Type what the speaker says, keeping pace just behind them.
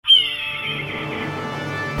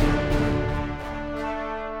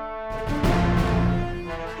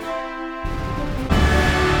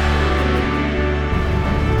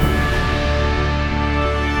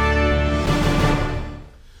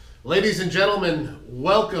Ladies and gentlemen,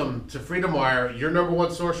 welcome to Freedom Wire, your number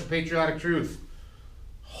one source for patriotic truth.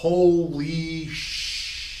 Holy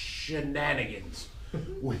shenanigans.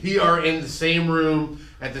 We are in the same room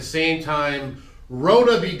at the same time.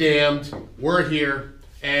 Rona be damned, we're here.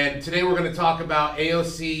 And today we're going to talk about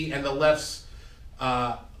AOC and the left's,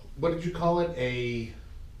 what did you call it?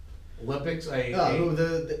 Olympics?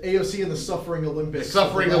 The AOC and the Suffering Olympics. The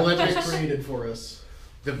Suffering Olympics created for us.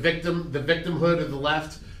 The victimhood of the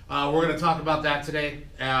left. We're going to talk about that today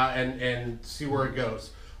and see where it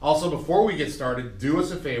goes. Also, before we get started, do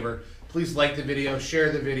us a favor. Please like the video,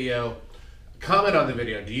 share the video, comment on the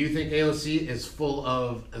video. Do you think AOC is full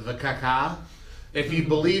of the caca? If you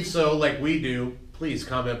believe so, like we do, please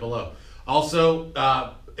comment below. Also,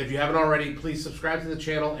 if you haven't already, please subscribe to the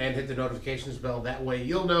channel and hit the notifications bell. That way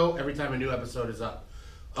you'll know every time a new episode is up.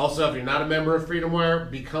 Also, if you're not a member of Freedom Wire,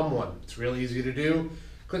 become one. It's really easy to do.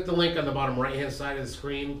 Click the link on the bottom right-hand side of the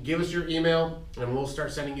screen. Give us your email, and we'll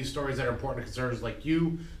start sending you stories that are important to conservatives like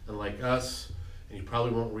you and like us, and you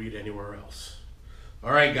probably won't read anywhere else.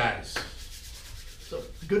 All right, guys. So,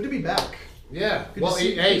 good to be back. Yeah. Good Well, to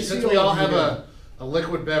see- hey, good to since see we all all of have you a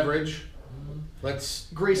liquid beverage, let's...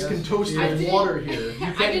 Grace can toast you with water here. You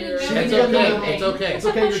I can, didn't know it's you okay. did that. It's okay. It's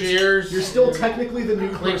okay. Cheers. You're still technically the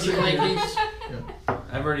new Clinky person. clinkies.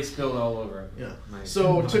 I've already spilled all over. Yeah. My-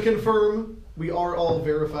 So to confirm, we are all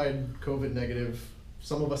verified COVID negative.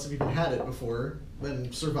 Some of us have even had it before,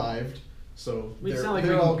 then survived. So We they're, sound like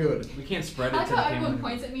they're all good. We can't spread I it like to how the everyone camera.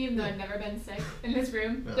 points at me even though I've never been sick in this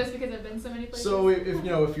room, Yeah. just because I've been so many places. So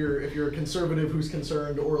if you're a conservative who's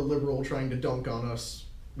concerned or a liberal trying to dunk on us,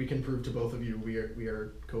 we can prove to both of you we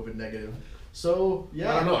are COVID negative. So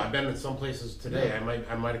yeah. I don't know. I've been in some places today. Yeah.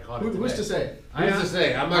 I might have caught it today. Who's to say? Who's to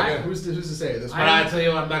say? I'm not gonna. Who's to say this? But I tell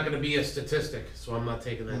you, I'm not going to be a statistic, so I'm not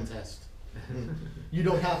taking that test. You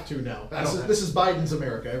don't have to now. I don't have This is Biden's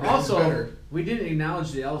America. Everything's Also, better. we didn't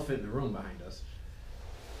acknowledge the elephant in the room behind us.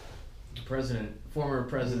 The president, former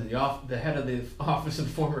president, the head of the office of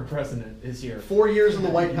the former president is here. 4 years in the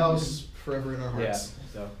White House, forever in our Yeah. hearts.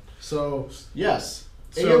 So So yes,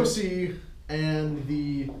 So- AOC and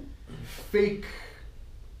the fake,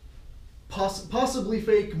 possibly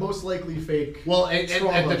fake, most likely fake. Well, at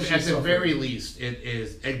trauma the she suffered. very least, it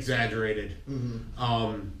is exaggerated.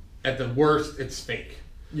 Mhm. At the worst, it's fake.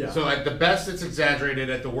 Yeah. So at the best, it's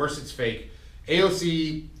exaggerated. At the worst, it's fake.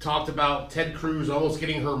 AOC talked about Ted Cruz almost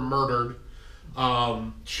getting her murdered.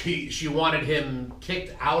 She wanted him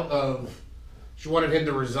kicked out of. She wanted him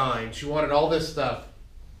to resign. She wanted all this stuff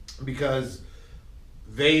because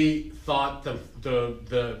they thought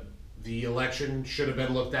the election should have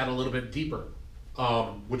been looked at a little bit deeper,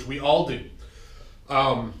 which we all do.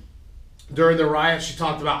 During the riot, she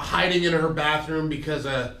talked about hiding in her bathroom because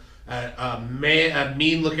a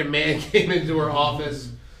mean-looking man came into her office,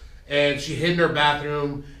 and she hid in her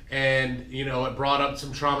bathroom, and it brought up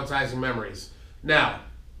some traumatizing memories. Now,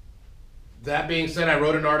 that being said, I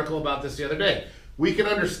wrote an article about this the other day. We can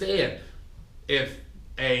understand if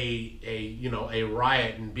a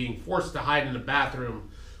riot and being forced to hide in the bathroom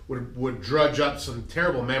would drudge up some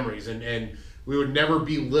terrible memories, and we would never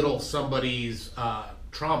belittle somebody's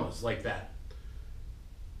traumas like that.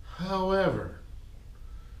 However,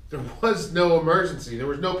 there was no emergency. There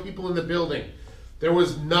was no people in the building. There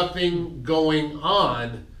was nothing going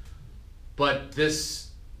on, but this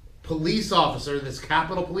police officer, this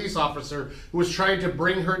Capitol police officer who was trying to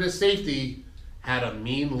bring her to safety, had a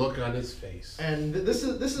mean look on his face. And this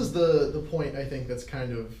is the point I think that's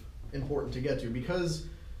kind of important to get to, because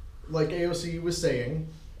like AOC was saying,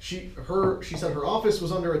 she said her office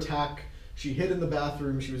was under attack. She hid in the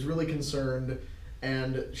bathroom. She was really concerned,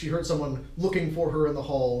 and she heard someone looking for her in the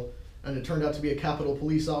hall, and it turned out to be a Capitol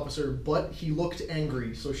police officer, but he looked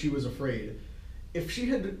angry, so she was afraid. If she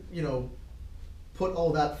had, put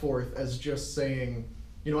all that forth as just saying,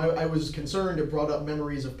 I was concerned, it brought up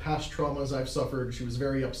memories of past traumas I've suffered, she was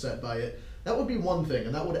very upset by it, that would be one thing,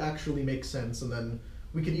 and that would actually make sense, and then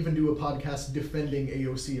we could even do a podcast defending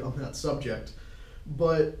AOC on that subject.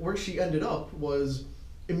 But where she ended up was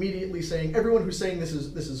immediately saying, everyone who's saying this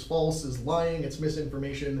is false, is lying, it's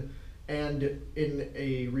misinformation, and in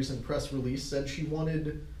a recent press release said she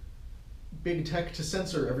wanted big tech to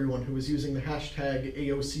censor everyone who was using the hashtag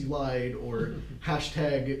AOC lied or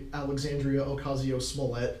hashtag Alexandria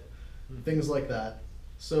Ocasio-Smollett, things like that.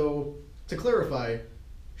 So, to clarify,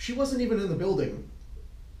 she wasn't even in the building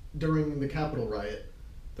during the Capitol riot.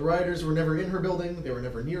 The rioters were never in her building, they were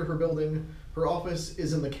never near her building. Her office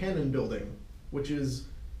is in the Cannon building, which is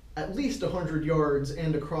at least 100 yards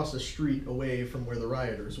and across a street away from where the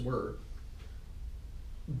rioters were.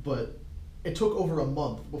 But it took over a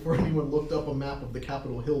month before anyone looked up a map of the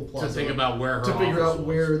Capitol Hill Plaza To think about where her to figure office out was.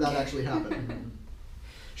 where that actually happened.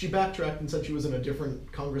 She backtracked and said she was in a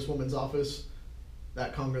different congresswoman's office.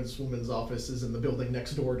 That congresswoman's office is in the building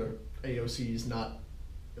next door to AOC's, not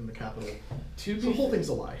in the Capitol. To So the whole be thing's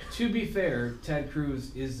a lie. to be fair, Ted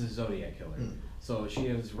Cruz is the Zodiac killer, Mm. so she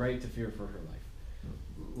has right to fear for her life.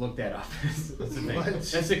 Look that up. That's the thing. What?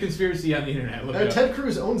 That's a conspiracy on the internet. Look it up. Ted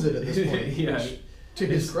Cruz owns it at this point, Yeah. which, to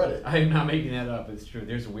his It's- credit. I am not making that up. It's true.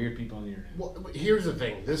 There's weird people on the internet. Well, here's the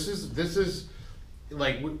thing. This is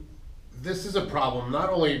like this is a problem not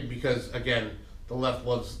only because again the left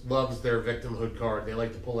loves their victimhood card. They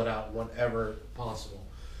like to pull it out whenever possible.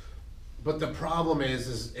 But the problem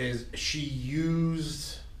is she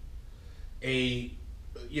used the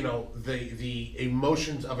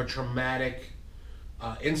emotions of a traumatic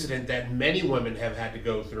incident that many women have had to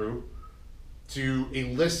go through to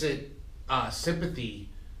elicit sympathy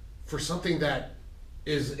for something that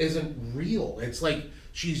isn't real. It's like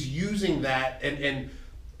she's using that,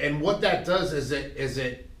 and what that does is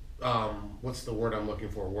it what's the word I'm looking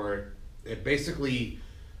for? Where it basically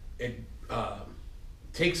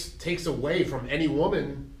takes away from any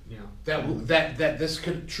woman Yeah. that this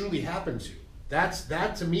could truly happen to.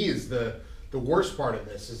 That to me is the worst part of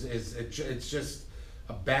this. It's just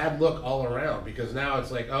a bad look all around, because now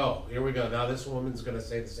it's like, oh, here we go. Now this woman's gonna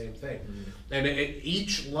say the same thing, and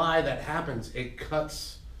each lie that happens, it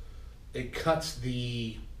cuts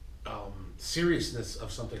the seriousness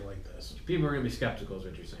of something like this. People are gonna be skeptical, is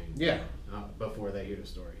what you're saying. Yeah. Before they hear the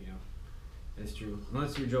story, you know. It's true.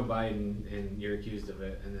 Unless you're Joe Biden and you're accused of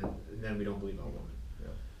it, and then we don't believe a woman.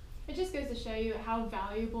 It just goes to show you how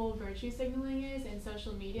valuable virtue signaling is in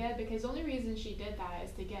social media, because the only reason she did that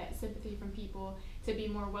is to get sympathy from people, to be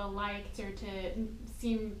more well liked, or to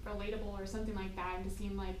seem relatable or something like that, and to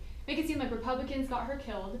make it seem like Republicans got her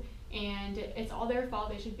killed and it's all their fault,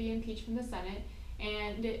 they should be impeached from the Senate.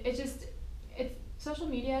 And it's social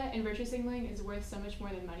media and virtue signaling is worth so much more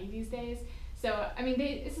than money these days. So, I mean,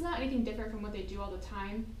 this is not anything different from what they do all the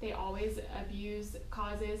time. They always abuse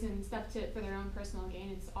causes and stuff for their own personal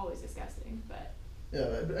gain. It's always disgusting, but...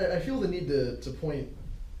 Yeah, I feel the need to point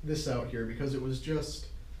this out here because it was just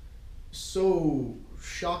so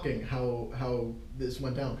shocking how this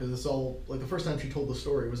went down. Because it's all, like, the first time she told the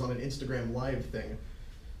story was on an Instagram Live thing.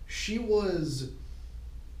 She was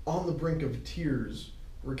on the brink of tears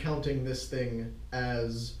recounting this thing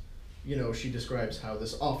as... You know, she describes how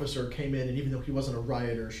this officer came in, and even though he wasn't a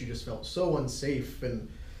rioter, she just felt so unsafe and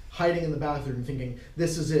hiding in the bathroom thinking,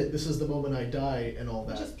 this is it, this is the moment I die, and all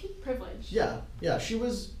that. Which is peak privilege. Yeah, she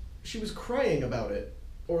was crying about it,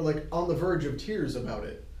 or like on the verge of tears about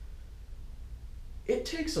it. It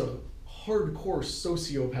takes a hardcore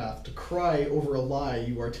sociopath to cry over a lie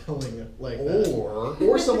you are telling like that.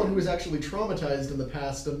 Or someone who was actually traumatized in the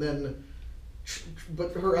past, and then,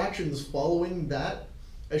 but her actions following that,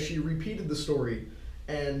 as she repeated the story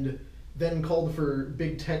and then called for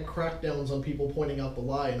big tech crackdowns on people pointing out the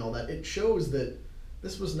lie and all that, it shows that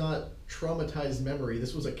this was not traumatized memory.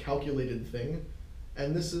 This was a calculated thing.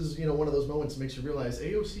 And this is, one of those moments that makes you realize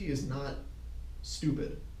AOC is not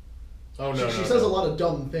stupid. Oh no, She says a lot of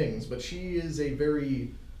dumb things, but she is a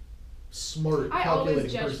very smart, I calculating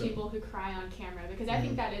always judge person. people who cry on camera, because I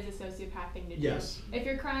think that is a sociopath thing to do. Yes. If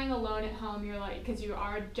you're crying alone at home, you're like, because you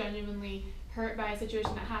are genuinely hurt by a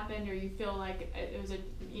situation that happened, or you feel like it was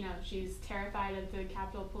she's terrified of the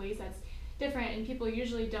Capitol Police, that's different, and people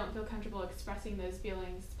usually don't feel comfortable expressing those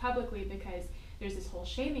feelings publicly because there's this whole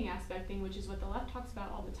shaming aspect thing, which is what the left talks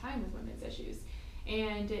about all the time with women's issues.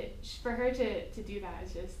 And for her to do that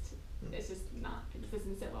is it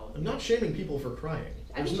doesn't sit well with I'm me. not shaming people for crying.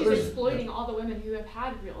 I think she's exploiting all the women who have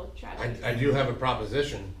had real tragedies. I do have a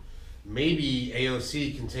proposition. Maybe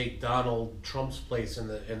AOC can take Donald Trump's place in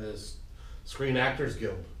this Screen Actors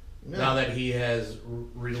Guild. Yeah. Now that he has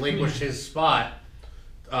relinquished his spot,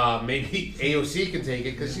 maybe AOC can take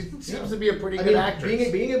it, because she seems to be a pretty good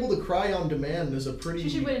actress. Being able to cry on demand is a pretty She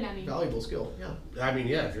should win an Emmy. valuable skill. Yeah. I mean,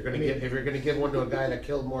 yeah, if you're gonna give one to a guy that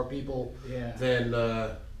killed more people Yeah.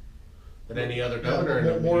 than any other governor in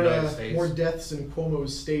the more United States. more deaths in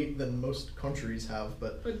Cuomo's state than most countries have.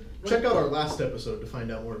 But But check out our last episode to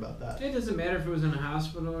find out more about that. It doesn't matter if it was in a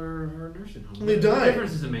hospital or a nursing home. They What die.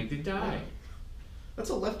 difference does it make? They die. That's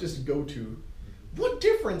a leftist go-to. What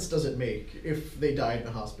difference does it make if they died in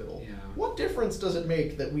a hospital? Yeah. What difference does it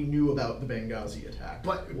make that we knew about the Benghazi attack?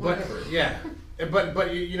 But Whatever. yeah, and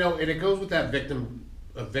it goes with that victim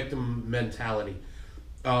mentality.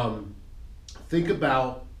 Think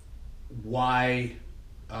about why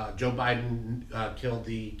Joe Biden killed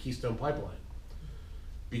the Keystone Pipeline,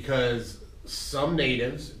 because some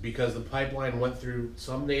natives, because the pipeline went through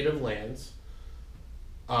some native lands,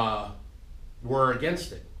 were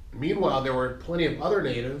against it. Meanwhile, there were plenty of other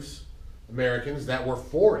Natives Americans that were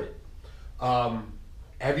for it.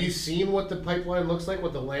 Have you seen what the pipeline looks like?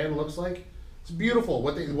 What the land looks like? It's beautiful.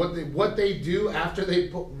 What they do after they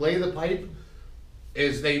lay the pipe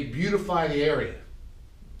is they beautify the area.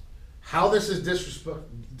 How this is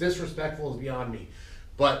disrespectful is beyond me.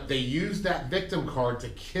 But they use that victim card to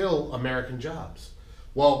kill American jobs.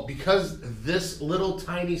 Well, because this little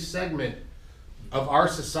tiny segment of our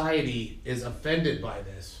society is offended by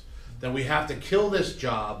this, then we have to kill this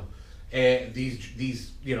job and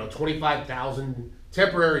these 25,000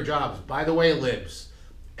 temporary jobs. By the way, libs,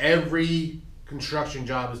 every construction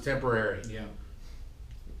job is temporary. Yeah.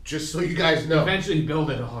 Just so you guys know. Eventually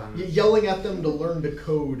build it all. Yelling at them to learn to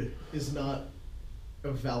code is not a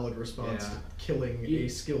valid response to killing a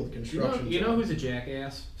skilled construction You know job. who's a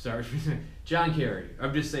jackass? Sorry. John Kerry.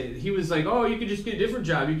 I'm just saying, he was like, oh, you could just get a different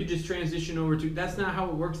job. You could just transition over to... That's not how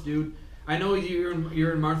it works, dude. I know you're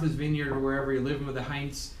in Martha's Vineyard or wherever you're living with the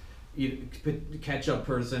Heinz ketchup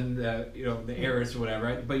person, the heiress or whatever,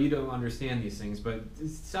 right? But you don't understand these things. But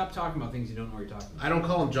stop talking about things you don't know what you're talking about. I don't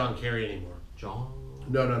call him John Kerry anymore. John?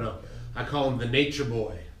 No. I call him the Nature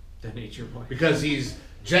Boy. The Nature Boy. Because he's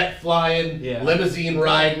jet flying, Yeah. limousine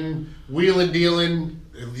riding, wheeling dealing.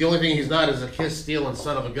 The only thing he's not is a kiss stealing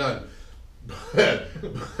son of a gun.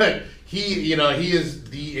 But he is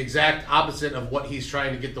the exact opposite of what he's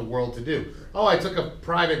trying to get the world to do. Oh, I took a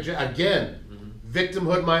private jet again.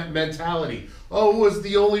 Victimhood mentality. Oh, it was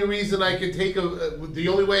the only reason I could the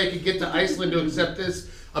only way I could get to Iceland to accept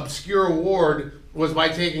this obscure award was by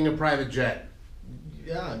taking a private jet.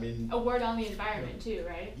 Yeah, I mean... A word on the environment too,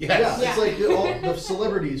 right? Yes. Yeah, it's like all the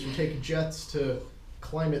celebrities who take jets to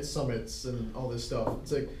climate summits and all this stuff.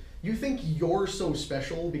 It's like, you think you're so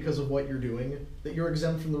special because of what you're doing that you're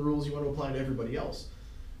exempt from the rules you want to apply to everybody else.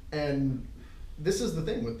 And this is the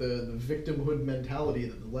thing with the victimhood mentality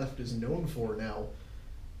that the left is known for now.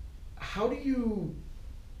 How do you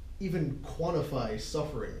even quantify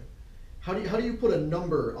suffering? How do you put a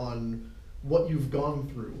number on what you've gone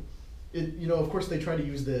through? Of course they try to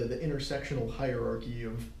use the intersectional hierarchy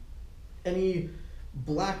of any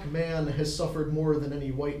black man has suffered more than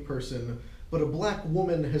any white person, but a black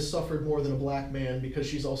woman has suffered more than a black man because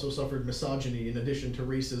she's also suffered misogyny in addition to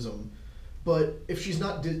racism. But if she's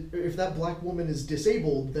not, if that black woman is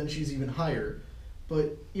disabled, then she's even higher.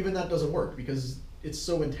 But even that doesn't work because it's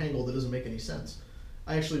so entangled it doesn't make any sense.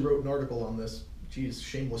 I actually wrote an article on this. Geez,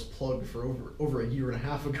 shameless plug for over a year and a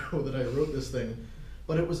half ago that I wrote this thing.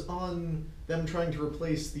 But it was on them trying to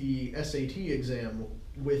replace the SAT exam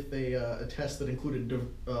with a test that included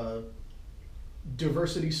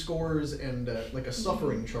diversity scores and like a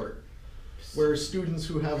suffering chart, where students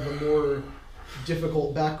who have a more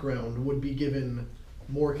difficult background would be given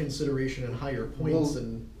more consideration and higher points. Well,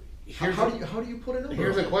 And how do you put a number?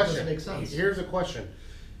 Here's on a it? question. Doesn't make sense. Here's a question.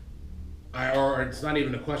 Or it's not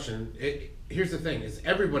even a question. Here's the thing: is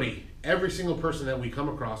every single person that we come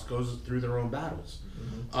across goes through their own battles.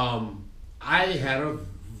 I had a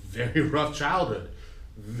very rough childhood,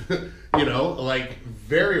 like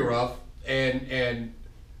very rough, and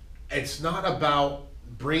it's not about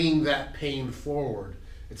bringing that pain forward.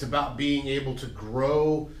 It's about being able to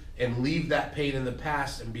grow and leave that pain in the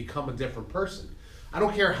past and become a different person. I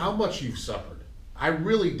don't care how much you've suffered. I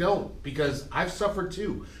really don't, because I've suffered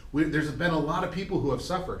too. There's been a lot of people who have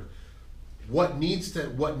suffered. What needs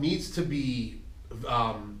to be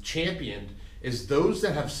championed is those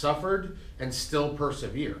that have suffered and still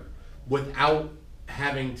persevere without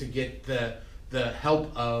having to get the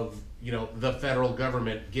help of the federal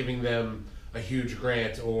government giving them a huge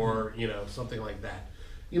grant or something like that.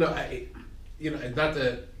 Not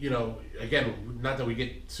to again, not that we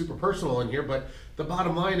get super personal in here, but the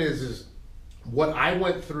bottom line is what I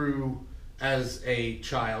went through as a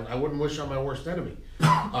child, I wouldn't wish on my worst enemy.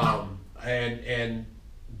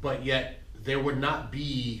 But yet there would not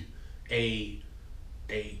be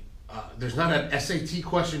there's not an SAT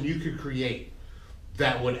question you could create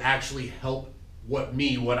that would actually help what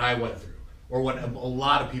I went through, or what a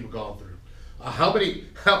lot of people gone through. How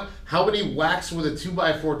many whacks with a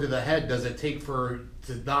 2x4 to the head does it take to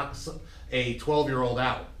knock a 12-year-old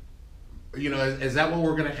out? Is that what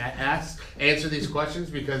we're going to answer these questions?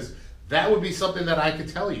 Because that would be something that I could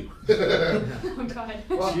tell you. Oh God.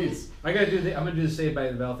 Well, I'm gonna do the Saved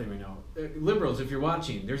by the Bell thing right now. Liberals, if you're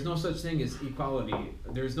watching, there's no such thing as equality.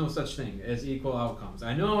 There's no such thing as equal outcomes.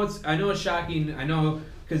 I know it's shocking. I know,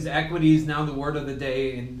 because equity is now the word of the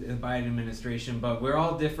day in the Biden administration. But we're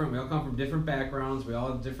all different. We all come from different backgrounds. We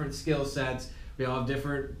all have different skill sets. We all have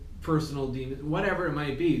different personal demons, whatever it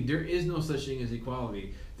might be. There is no such thing as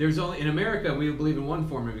equality. There's only in America we believe in one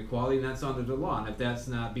form of equality, and that's under the law. And if that's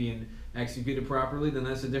not being executed properly, then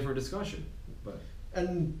that's a different discussion. But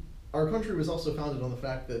And our country was also founded on the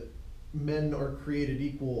fact that men are created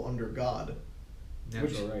equal under God.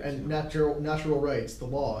 natural rights. And yeah. natural rights, the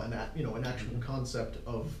law, and an actual concept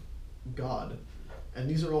of God, and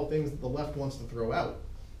these are all things that the left wants to throw out.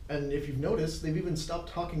 And if you've noticed, they've even stopped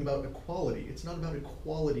talking about equality. It's not about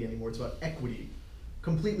equality anymore. It's about equity,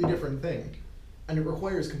 completely different thing, and it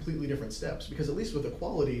requires completely different steps. Because at least with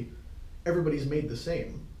equality, everybody's made the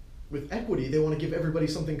same. With equity, they want to give everybody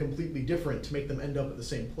something completely different to make them end up at the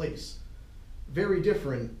same place. Very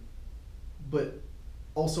different, but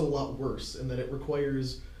also a lot worse in that it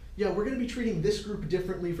requires, we're going to be treating this group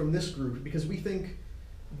differently from this group because we think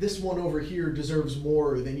this one over here deserves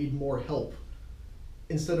more, or they need more help,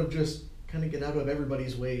 instead of just kind of get out of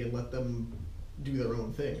everybody's way and let them do their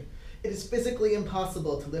own thing. It is physically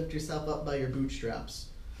impossible to lift yourself up by your bootstraps.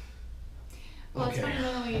 Well, Okay. it's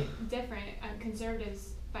fundamentally different.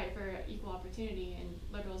 Conservatives fight for equal opportunity, and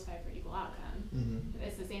liberals fight for equal outcome. Mm-hmm.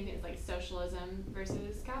 It's the same thing. It's like socialism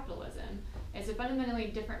versus capitalism. It's a fundamentally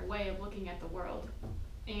different way of looking at the world,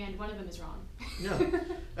 and one of them is wrong. Yeah,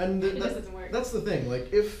 and It just doesn't work. that's the thing.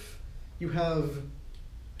 Like, if you have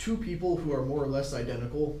two people who are more or less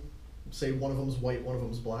identical, say one of them's white, one of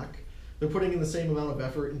them's black, they're putting in the same amount of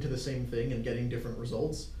effort into the same thing and getting different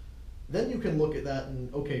results, then you can look at that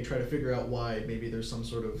and, try to figure out why maybe there's some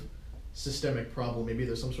sort of systemic problem, maybe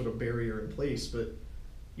there's some sort of barrier in place, but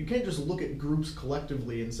you can't just look at groups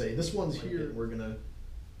collectively and say, this one's here, and we're gonna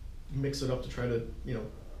mix it up to try to,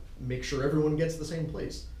 make sure everyone gets the same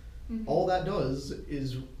place. Mhm. All that does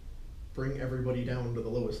is bring everybody down to the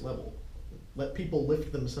lowest level. Let people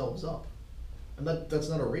lift themselves up. And that's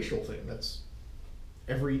not a racial thing, that's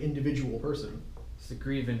every individual person. It's the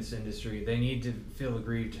grievance industry. They need to feel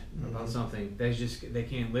aggrieved about Mhm. something. They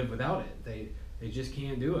can't live without it. They just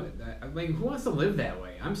can't do it. I mean, who wants to live that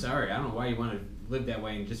way? I'm sorry. I don't know why you want to live that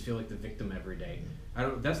way and just feel like the victim every day.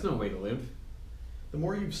 That's no way to live. The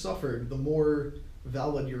more you've suffered, the more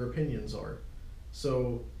valid your opinions are.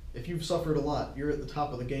 So if you've suffered a lot, you're at the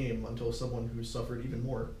top of the game until someone who's suffered even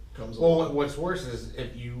more comes Well, along. what's worse is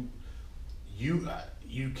if you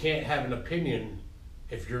can't have an opinion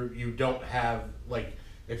if you don't have like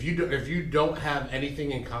if you don't have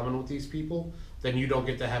anything in common with these people, then you don't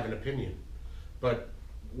get to have an opinion. But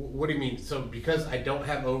what do you mean? So because I don't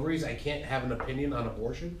have ovaries, I can't have an opinion on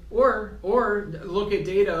abortion? Or look at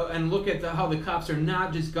data and look at how the cops are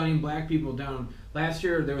not just gunning black people down. Last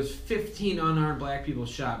year there was 15 unarmed black people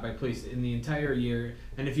shot by police in the entire year.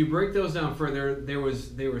 And if you break those down further, they were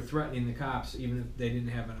threatening the cops even if they didn't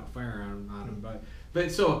have a firearm on them. But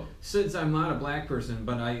so since I'm not a black person,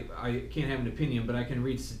 but I can't have an opinion, but I can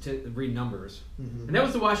read numbers. Mhm. And that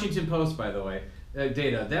was the Washington Post, by the way.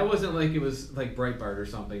 Data. That wasn't like it was like Breitbart or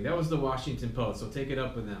something. That was the Washington Post. So take it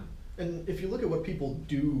up with them. And if you look at what people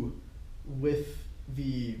do with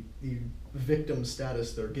the victim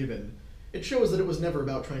status they're given, it shows that it was never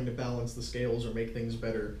about trying to balance the scales or make things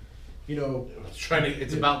better.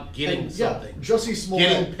 It's about getting something. Jussie Smollett.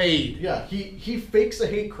 Getting paid. Yeah, he fakes a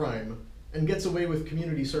hate crime and gets away with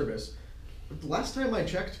community service. Last time I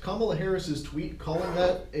checked, Kamala Harris's tweet calling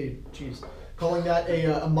that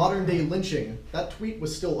a modern day lynching, that tweet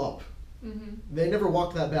was still up. Mhm. They never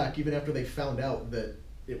walked that back, even after they found out that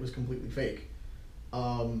it was completely fake.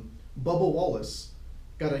 Bubba Wallace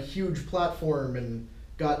got a huge platform and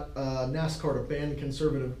got NASCAR to ban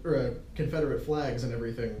Confederate flags and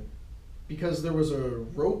everything because there was a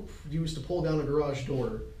rope used to pull down a garage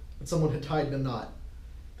door that someone had tied in a knot.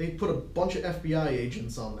 They put a bunch of FBI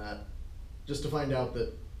agents on that just to find out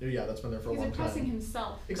that, that's been there for a He's long oppressing time.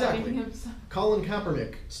 himself. by Exactly. making himself- Colin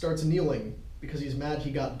Kaepernick starts kneeling because he's mad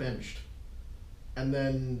he got benched. And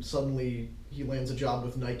then suddenly he lands a job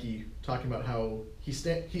with Nike talking about how he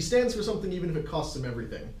stands for something even if it costs him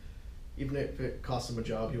everything. Even if it costs him a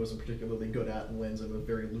job he wasn't particularly good at and lands him a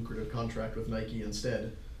very lucrative contract with Nike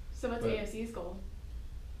instead. So what's But- AOC's goal?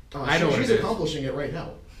 I know what she's it is. accomplishing it right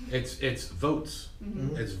now. It's votes.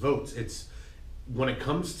 Mhm. It's votes. It's when it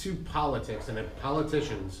comes to politics and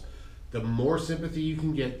politicians, the more sympathy you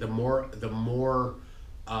can get, the more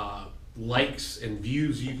likes and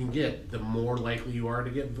views you can get, the more likely you are to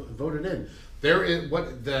get voted in. There is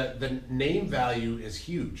the name value is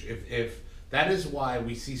huge. If that is why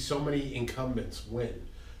we see so many incumbents win,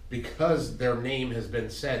 because their name has been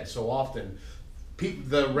said so often.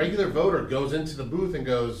 The regular voter goes into the booth and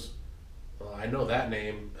goes, well, I know that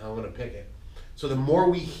name, I'm going to pick it. So the more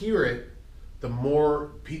we hear it, the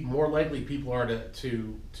more likely people are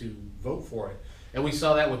to vote for it. And we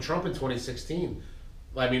saw that with Trump in 2016.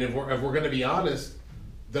 I mean, if we're going to be honest,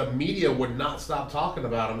 the media would not stop talking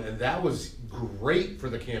about him, and that was great for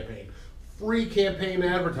the campaign. Free campaign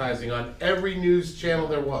advertising on every news channel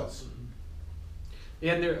there was.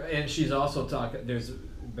 And she's also talking. There's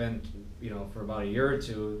been, for about a year or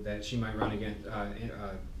two that she might run against,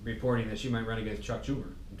 reporting that she might run against Chuck Schumer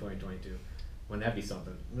in 2022. Wouldn't that be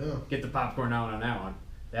something? Yeah. Get the popcorn out on that one.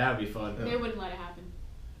 That would be fun. They wouldn't let it happen.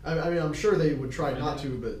 I mean, I'm sure they would try not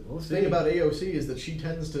to, but We'll the see. thing about AOC is that she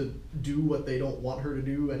tends to do what they don't want her to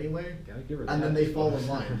do anyway, Gotta give her and that. then they fall in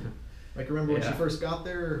line. Like, remember when she Yeah. first got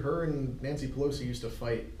there, her and Nancy Pelosi used to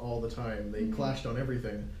fight all the time. They clashed on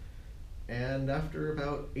everything. And after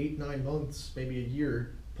about 8-9 months, maybe a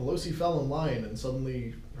year, Pelosi fell in line, and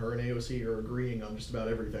suddenly her and AOC are agreeing on just about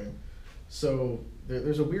everything. So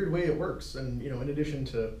there's a weird way it works, and in addition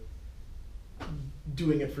to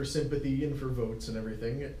doing it for sympathy and for votes and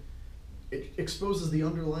everything, it exposes the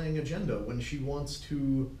underlying agenda when she wants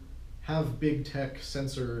to have big tech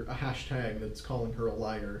censor a hashtag that's calling her a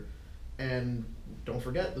liar. And don't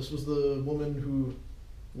forget, this was the woman who,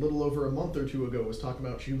 little over a month or two ago, was talking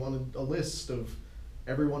about she wanted a list of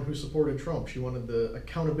everyone who supported Trump. She wanted the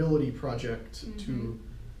Accountability Project to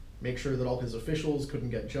make sure that all his officials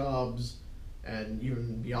couldn't get jobs, and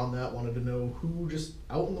even beyond that, wanted to know who just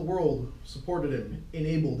out in the world supported him,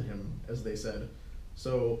 enabled him, as they said.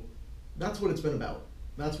 So that's what it's been about.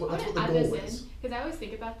 That's what the goal is. Because I always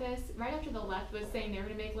think about this. Right after the left was saying they were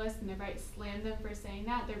going to make lists and the right slammed them for saying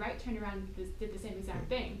that, the right turned around and did the same exact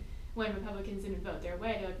thing when Republicans didn't vote their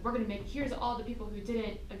way. They're like, we're going to make, here's all the people who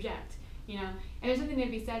didn't object, And there's something to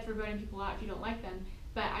be said for voting people out if you don't like them,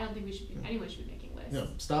 but I don't think anyone should be making lists. No,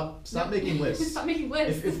 stop making lists. Stop making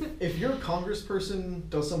lists. If your congressperson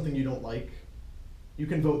does something you don't like, you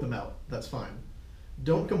can vote them out. That's fine.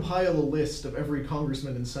 Don't compile a list of every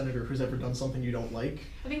congressman and senator who's ever done something you don't like,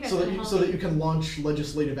 I think that's so that unhealthy. you can launch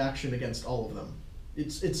legislative action against all of them.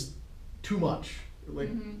 It's too much.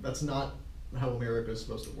 That's not how America is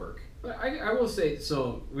supposed to work. But I will say,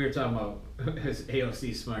 so we were talking about is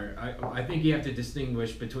AOC smart. I think you have to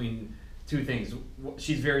distinguish between two things.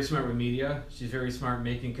 She's very smart with media. She's very smart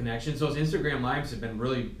making connections. Those Instagram lives have been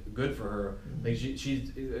really good for her. Like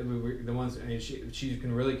she's the ones. I mean, she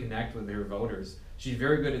can really connect with her voters. She's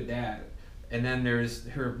very good at that. And then there's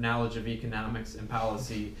her knowledge of economics and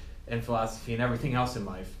policy and philosophy and everything else in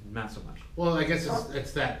life. Not so much. Well, I guess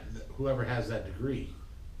it's that whoever has that degree.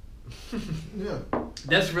 Yeah.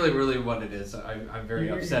 That's really what it is. I'm very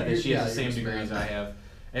upset that she has the same you're degree just as I mad. have,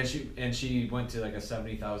 and she went to like a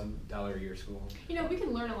 $70,000 a year school. We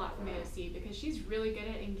can learn a lot from AOC because she's really good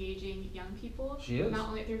at engaging young people. She is. Not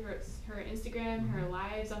only through her Instagram, her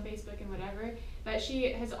lives on Facebook and whatever, but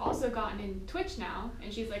she has also gotten in Twitch now,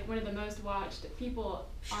 and she's like one of the most watched people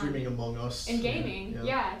Streaming Among Us. in gaming.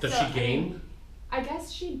 Yeah. Does so, she game? I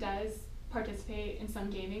guess she does participate in some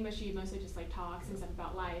gaming, but she mostly just like talks and stuff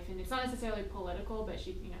about life, and it's not necessarily political, but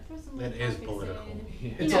she throws some It little is politics political.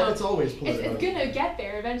 in. It's always political. It's gonna get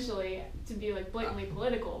there eventually to be like blatantly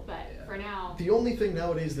political, but Yeah. for now, The only thing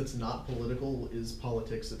nowadays that's not political is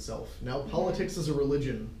politics itself. Now, politics is a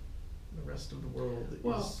religion. The rest of the world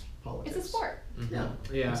is politics. it's a sport. Yeah,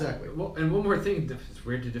 exactly. Well, and one more thing, it's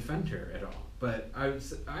weird to defend her at all, but I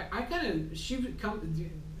kind of she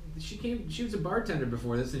was a bartender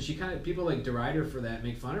before this, and she kind of people like deride her for that,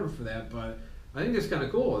 make fun of her for that, but I think that's kind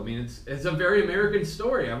of cool. I mean, it's a very American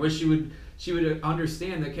story. I wish she would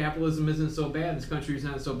understand that capitalism isn't so bad. This country is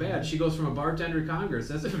not so bad. She goes from a bartender to Congress.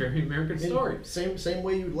 That's a very American story. Same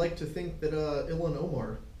way you'd like to think that Ilhan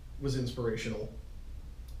Omar was inspirational.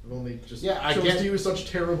 I've only just I chose get- to use such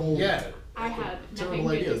terrible. Yeah. I have Terrible nothing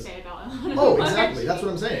good ideas. to say about it. Oh, exactly. That's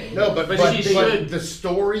what I'm saying. No, but she should. the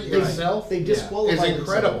story itself They disqualify is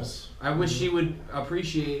incredible. themselves. I wish she would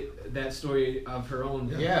appreciate that story of her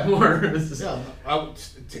own Yeah. more. Yeah.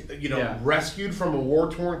 Yeah. Rescued from a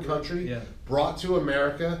war-torn country, Yeah. brought to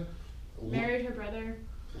America. Married her brother.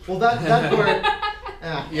 Well, that part.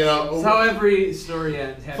 That's how every story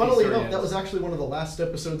ends. Happy Funnily story enough, ends. that was actually one of the last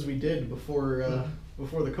episodes we did before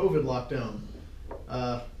the COVID lockdown.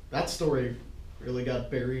 That story really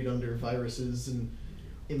got buried under viruses and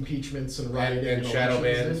impeachments and rioting and shadow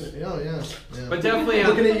elections, bans. didn't it? Yeah. But definitely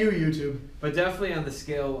Looking at you, YouTube. But definitely on the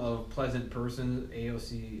scale of pleasant person,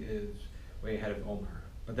 AOC is way ahead of Omar.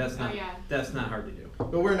 But that's not that's not hard to do.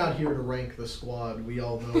 But we're not here to rank the squad. We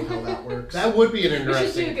all know how that works. That would be an We should do a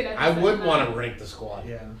interesting. good I episode would on that. want to rank the squad.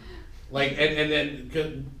 Yeah. Like and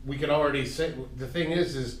then we could already say the thing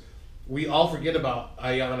is we all forget about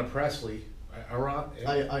Ayanna Presley.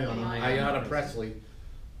 Ayanna Presley,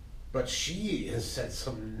 but she has said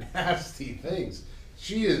some nasty things.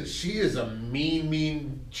 She is a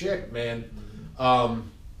mean chick, man. Wow.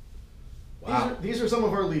 These are some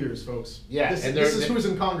of our leaders, folks. Yeah, this and is who's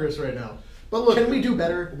in Congress right now. But look, Can we do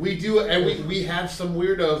better? We do, and we have some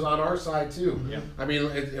weirdos on our side too. Yep. I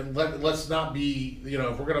mean, let's not be,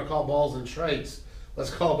 if we're gonna call balls and strikes, let's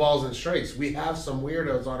call balls and strikes. We have some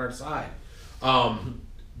weirdos on our side,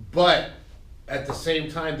 but at the same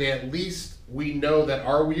time, we know that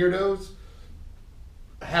our weirdos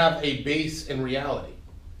have a base in reality.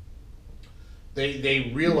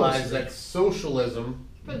 They realize Mostly. that socialism.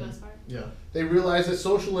 For the most part. Yeah. They realize that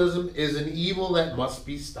socialism is an evil that must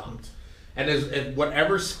be stopped. And as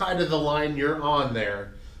whatever side of the line you're on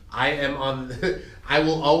there, I am on. I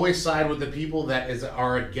will always side with the people that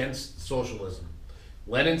are against socialism.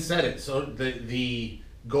 Lenin said it. So the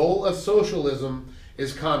goal of socialism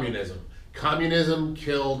is communism. Communism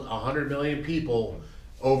killed 100 million people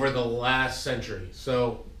over the last century.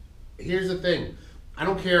 So here's the thing. I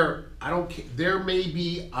don't care. There may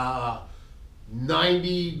be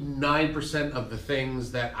 99% of the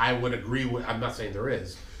things that I would agree with. I'm not saying there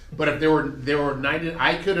is, but if there were 90,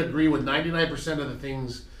 I could agree with 99% of the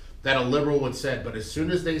things that a liberal would say. But as soon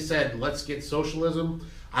as they said, let's get socialism,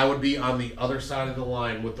 I would be on the other side of the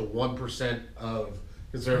line with the 1% of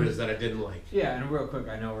conservatives that I didn't like. Yeah, and real quick,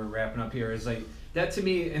 I know we're wrapping up here. Is like that to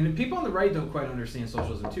me, and the people on the right don't quite understand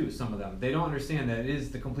socialism too. Some of them, they don't understand that it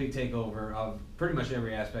is the complete takeover of pretty much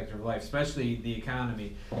every aspect of life, especially the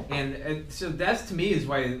economy. And so that's to me is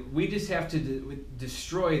why we just have to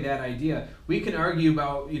destroy that idea. We can argue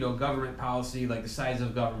about government policy, like the size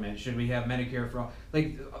of government. Should we have Medicare for all?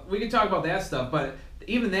 Like we can talk about that stuff, but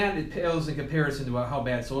even that it pales in comparison to how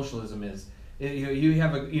bad socialism is. You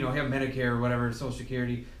have have Medicare or whatever, Social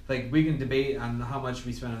Security. Like we can debate on how much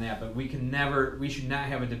we spend on that, but we should not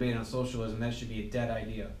have a debate on socialism. That should be a dead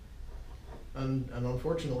idea. And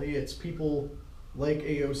unfortunately, it's people like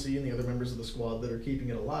AOC and the other members of the squad that are keeping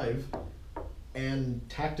it alive. And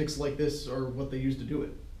tactics like this are what they use to do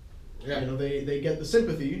it. Yeah. They get the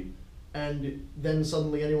sympathy, and then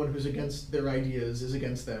suddenly anyone who's against their ideas is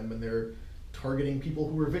against them, and they're targeting people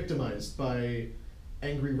who were victimized by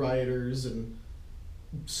angry rioters and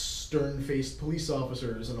stern-faced police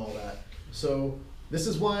officers and all that. So this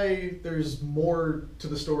is why there's more to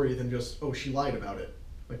the story than just, oh, she lied about it.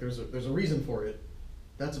 Like there's a reason for it.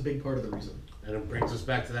 That's a big part of the reason. And it brings us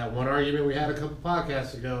back to that one argument we had a couple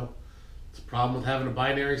podcasts ago. It's a problem with having a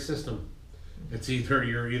binary system. It's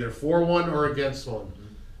you're either for one or against one.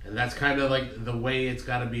 And that's kind of like the way it's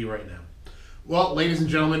got to be right now. Well, ladies and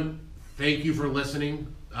gentlemen, thank you for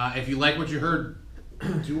listening. If you like what you heard,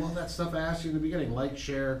 do all that stuff I asked you in the beginning. Like,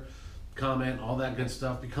 share, comment, all that good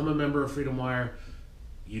stuff. Become a member of Freedom Wire.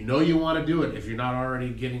 You want to do it. If you're not already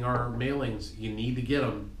getting our mailings, you need to get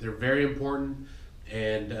them. They're very important.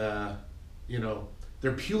 And,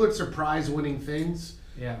 they're Pulitzer Prize winning things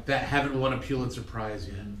that haven't won a Pulitzer Prize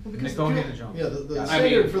yet. Well, because Nicole Hannah-Jones. the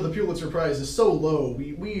standard for the Pulitzer Prize is so low,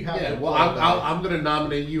 we have to... Well, I'm going to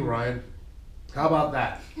nominate you, Ryan. How about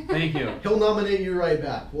that? Thank you. He'll nominate you right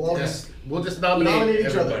back. We'll just nominate each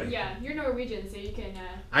other. everybody. Yeah, you're Norwegian, so you can.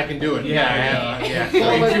 I can do it. Yeah, I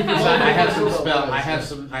have some spell. I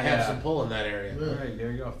have some pull in that area. Yeah. All right,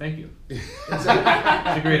 there you go. Thank you. It's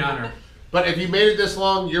a great honor. But if you made it this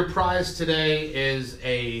long, your prize today is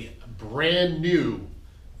a brand new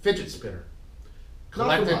fidget spinner.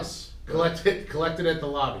 Not from us. Collected at the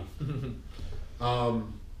lobby.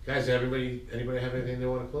 Guys, anybody have anything they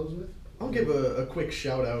want to close with? I'll give a quick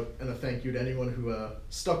shout out and a thank you to anyone who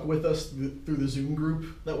stuck with us through the Zoom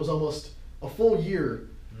group. That was almost a full year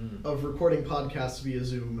of recording podcasts via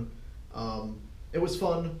Zoom. It was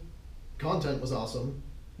fun. Content was awesome.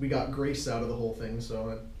 We got grace out of the whole thing,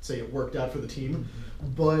 so I'd say it worked out for the team.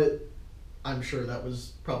 But I'm sure that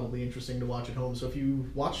was probably interesting to watch at home. So if you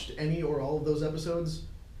watched any or all of those episodes,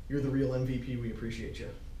 you're the real MVP. We appreciate you.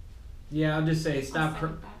 Yeah, I'll just say I'll stop.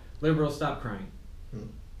 second that. Liberals, stop crying.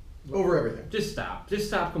 Over everything. Just stop. Just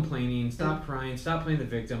stop complaining. Stop crying. Stop playing the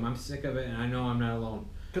victim. I'm sick of it, and I know I'm not alone.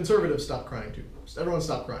 Conservatives, stop crying too. Everyone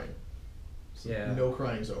stop crying. It's Yeah. No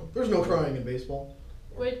crying zone. There's no crying in baseball.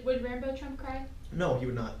 Would Rambo Trump cry? No, he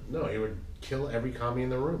would not. No, he would kill every commie in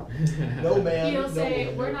the room. No man. He'll no say,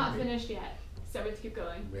 woman, "We're no not baby." finished yet, so let's keep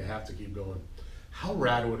going." We have to keep going. How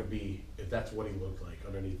rad would it be if that's what he looked like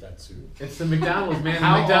underneath that suit? It's the McDonald's, man.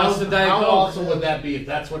 How McDonald's awesome, and Diet how Coke. awesome would that be if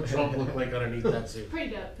that's what Trump looked like underneath that suit? Pretty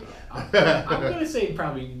dope. Pretty dope. I'm gonna say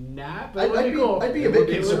probably not, but it would I'd be be- cool. I'd be a bit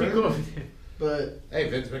It would be cool. But Hey,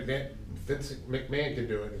 Vince McMahon can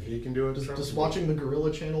do it. If he can do it, Trump just can do watching the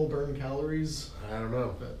Gorilla Channel burn calories. it. I don't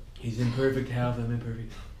know. He's in perfect health. I'm in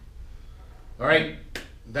perfect. All right,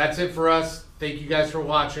 that's it for us. Thank you guys for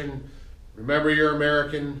watching. Remember, you're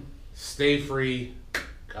American. Stay free.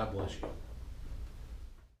 God bless you.